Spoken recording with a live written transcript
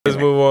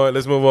let's move on.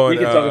 Let's move on. We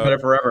can talk about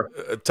it forever.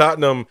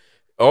 Tottenham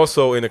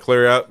also in the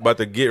clear out, about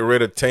to get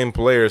rid of 10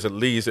 players at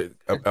least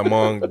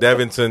among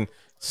Davinson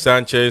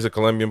Sanchez, a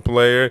Colombian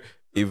player,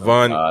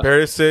 Ivan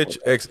Perisic,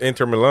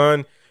 ex-Inter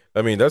Milan.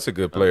 I mean, that's a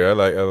good player. I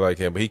like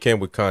him, but he came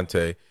with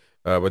Conte.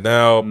 But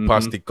now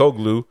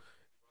Postecoglou,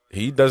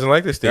 he doesn't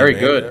like this team. Very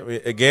man. good. I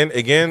mean,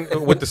 again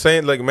with the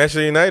same like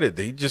Manchester United.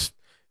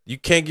 You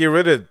can't get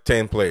rid of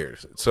 10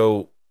 players.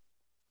 So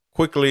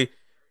quickly,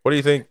 what do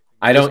you think?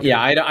 I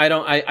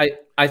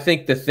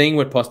think the thing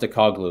with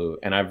Postecoglou,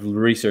 and I've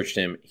researched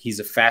him, he's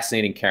a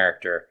fascinating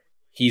character.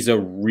 He's a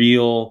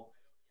real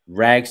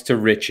rags to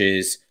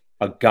riches,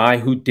 a guy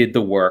who did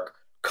the work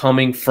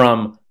coming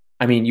from,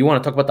 I mean, you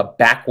want to talk about the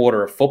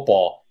backwater of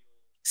football,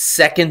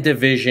 second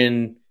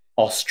division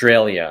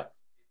Australia,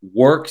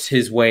 works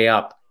his way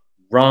up,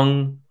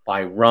 rung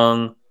by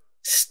rung,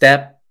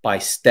 step by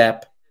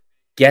step,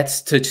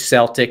 gets to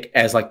Celtic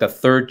as like the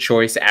third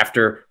choice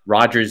after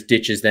Rodgers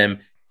ditches them,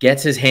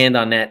 gets his hand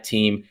on that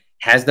team,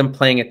 has them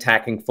playing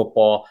attacking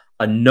football,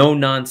 a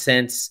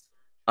no-nonsense,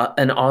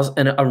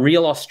 a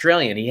real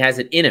Australian. He has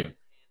it in him.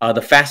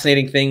 The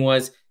fascinating thing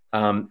was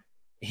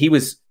he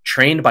was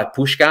trained by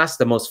Puskás,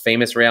 the most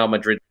famous Real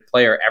Madrid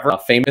player ever.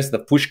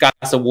 The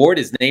Puskás Award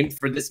is named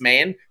for this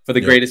man for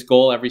the greatest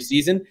goal every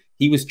season.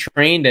 He was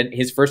trained, and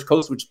his first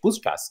coach was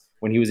Puskás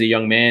when he was a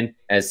young man,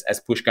 as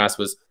Puskás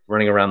was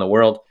running around the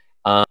world.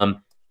 And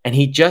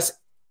he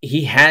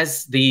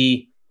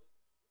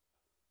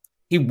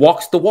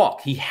walks the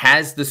walk. He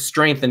has the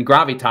strength and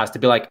gravitas to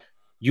be like,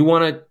 you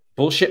want to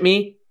bullshit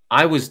me?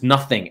 I was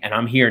nothing, and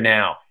I'm here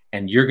now,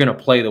 and you're going to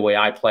play the way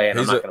I play, and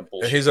I'm not going to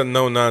bullshit. He's a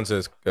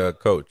no-nonsense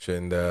coach.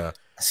 And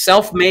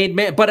self-made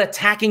man, but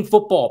attacking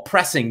football,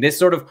 pressing, this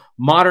sort of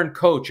modern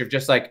coach of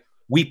just like,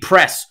 we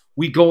press,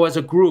 we go as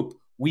a group,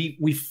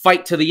 we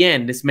fight to the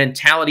end, this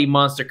mentality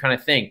monster kind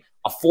of thing.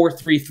 A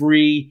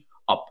 4-3-3,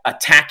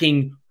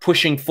 attacking,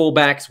 pushing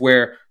fullbacks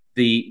where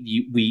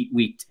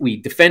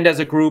we defend as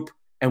a group,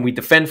 and we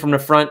defend from the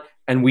front,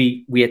 and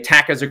we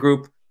attack as a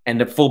group, and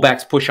the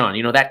fullbacks push on.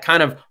 You know, that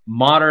kind of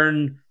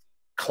modern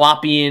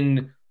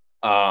Kloppian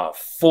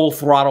full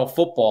throttle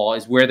football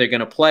is where they're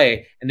going to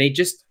play. And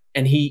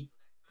he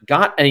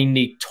got a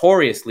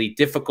notoriously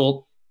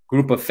difficult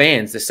group of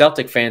fans, the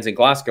Celtic fans in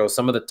Glasgow,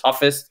 some of the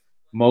toughest,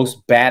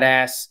 most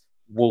badass,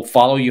 will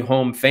follow you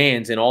home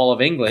fans in all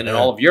of England and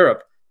all of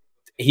Europe.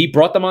 He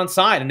brought them on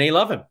side, and they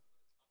love him.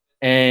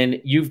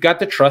 And you've got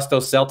to trust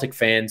those Celtic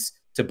fans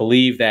to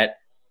believe that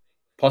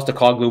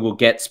Postecoglou will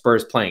get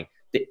Spurs playing.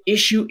 The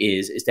issue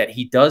is that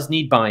he does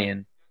need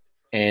buy-in,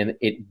 and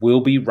it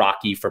will be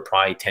rocky for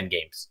probably 10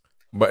 games.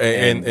 But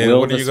will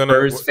what are you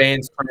Spurs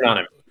fans turn on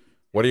him?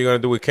 What are you going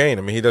to do with Kane?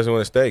 I mean, he doesn't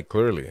want to stay,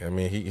 clearly. I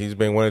mean, he's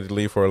been wanting to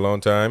leave for a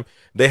long time.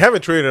 They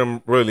haven't treated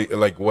him really,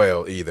 like,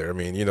 well either. I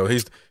mean, you know,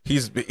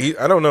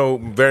 I don't know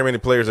very many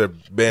players that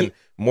have been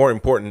more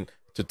important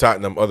to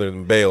Tottenham other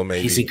than Bale,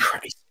 maybe. He's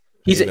incredible.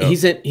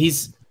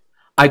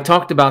 I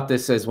talked about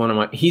this as one of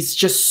my – he's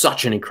just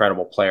such an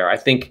incredible player. I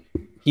think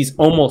he's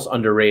almost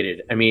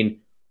underrated. I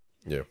mean,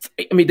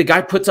 the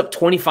guy puts up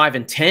 25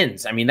 and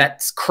 10s. I mean,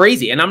 that's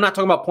crazy. And I'm not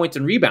talking about points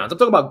and rebounds. I'm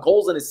talking about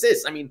goals and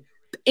assists. I mean,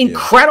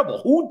 incredible.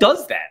 Yeah. Who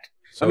does that?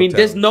 So I mean,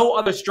 there's no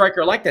other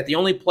striker like that. The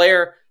only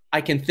player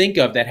I can think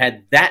of that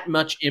had that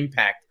much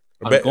impact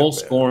on goal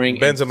scoring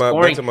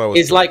Benzema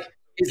is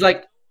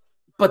like,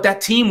 but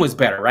that team was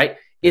better, right?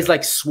 Is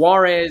like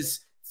Suarez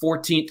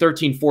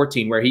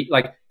 13-14, where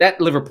that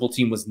Liverpool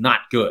team was not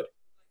good,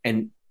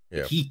 and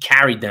he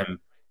carried them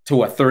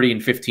to a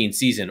 30-15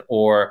 season,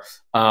 or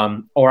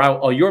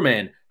your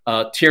man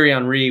Thierry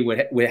Henry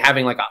with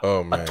having like a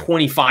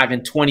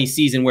 25-20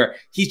 season where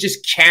he's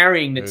just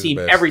carrying the team.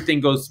 Everything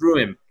goes through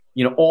him,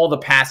 you know, all the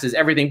passes,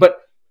 everything.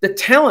 But the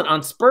talent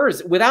on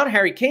Spurs without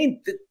Harry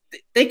Kane,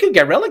 they could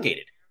get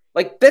relegated.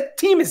 Like, that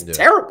team is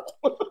terrible.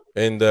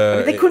 And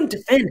they couldn't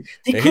defend.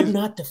 They could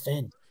not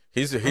defend.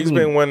 He's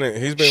been wanting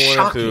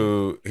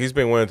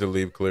to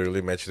leave,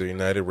 clearly. Manchester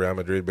United, Real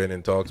Madrid been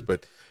in talks,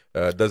 but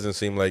it doesn't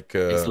seem like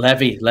it's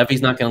Levy.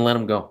 Levy's not going to let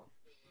him go.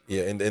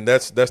 Yeah, and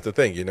that's the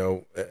thing, you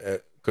know,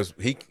 because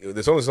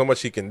there's only so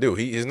much he can do.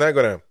 He's not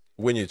going to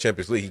win you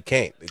Champions League. He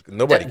can't.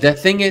 Nobody. The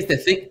thing is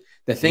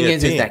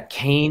that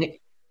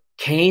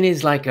Kane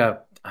is like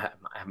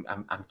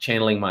I'm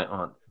channeling my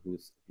aunt who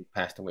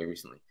passed away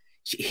recently.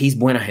 He's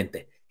buena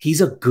gente. He's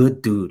a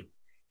good dude,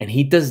 and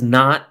he does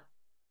not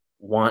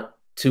want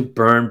to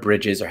burn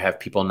bridges or have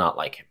people not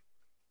like him.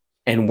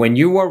 And when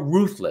you are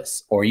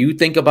ruthless, or you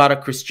think about a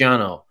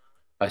Cristiano,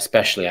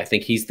 especially, I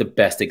think he's the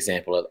best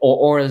example of,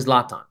 or a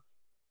Zlatan.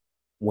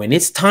 When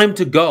it's time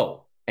to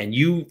go and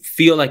you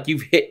feel like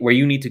you've hit where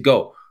you need to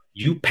go,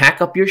 you pack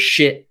up your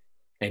shit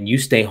and you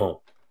stay home.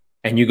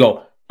 And you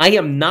go, I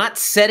am not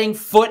setting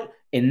foot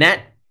in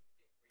that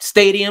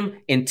stadium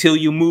until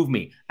you move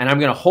me. And I'm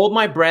going to hold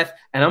my breath,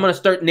 and I'm going to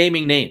start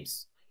naming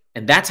names.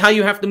 And that's how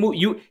you have to move.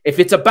 If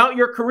it's about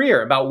your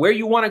career, about where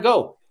you want to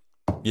go,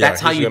 that's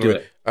how you do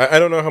it. I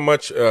don't know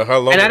how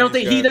long. And I don't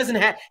think he doesn't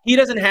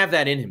have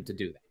that in him to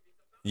do that.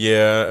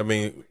 Yeah, I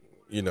mean,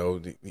 you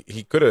know,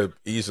 he could have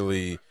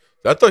easily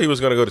I thought he was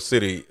going to go to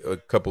City a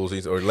couple of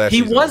seasons or last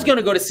season. He was going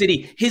to go to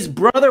City. His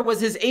brother was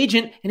his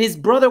agent, and his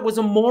brother was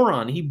a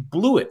moron. He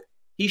blew it.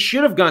 He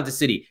should have gone to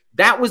City.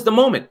 That was the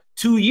moment.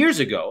 2 years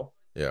ago,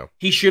 yeah,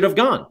 he should have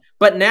gone.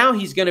 But now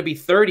he's going to be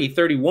 30,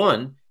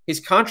 31. His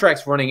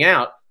contract's running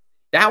out.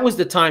 That was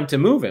the time to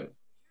move him.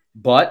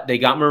 But they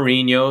got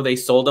Mourinho. They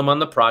sold him on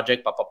the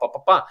project.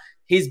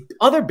 His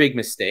other big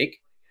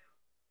mistake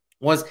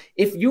was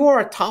if you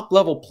are a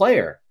top-level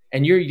player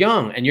and you're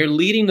young and you're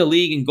leading the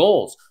league in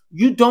goals,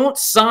 you don't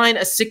sign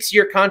a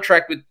 6-year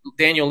contract with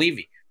Daniel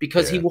Levy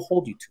because he will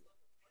hold you to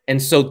it.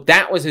 And so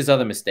that was his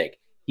other mistake.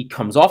 He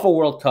comes off a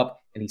World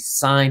Cup and he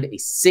signed a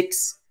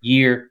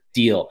 6-year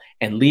deal.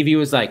 And Levy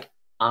was like,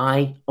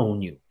 I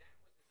own you.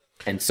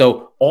 And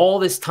so all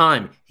this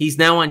time, he's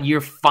now on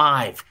year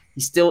 5.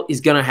 He still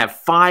is going to have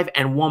 5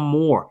 and 1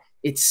 more.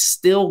 It's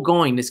still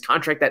going, this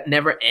contract that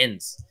never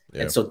ends.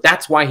 Yeah. And so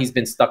that's why he's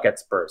been stuck at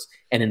Spurs.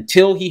 And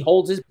until he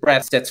holds his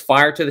breath, sets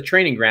fire to the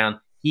training ground,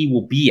 he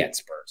will be at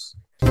Spurs.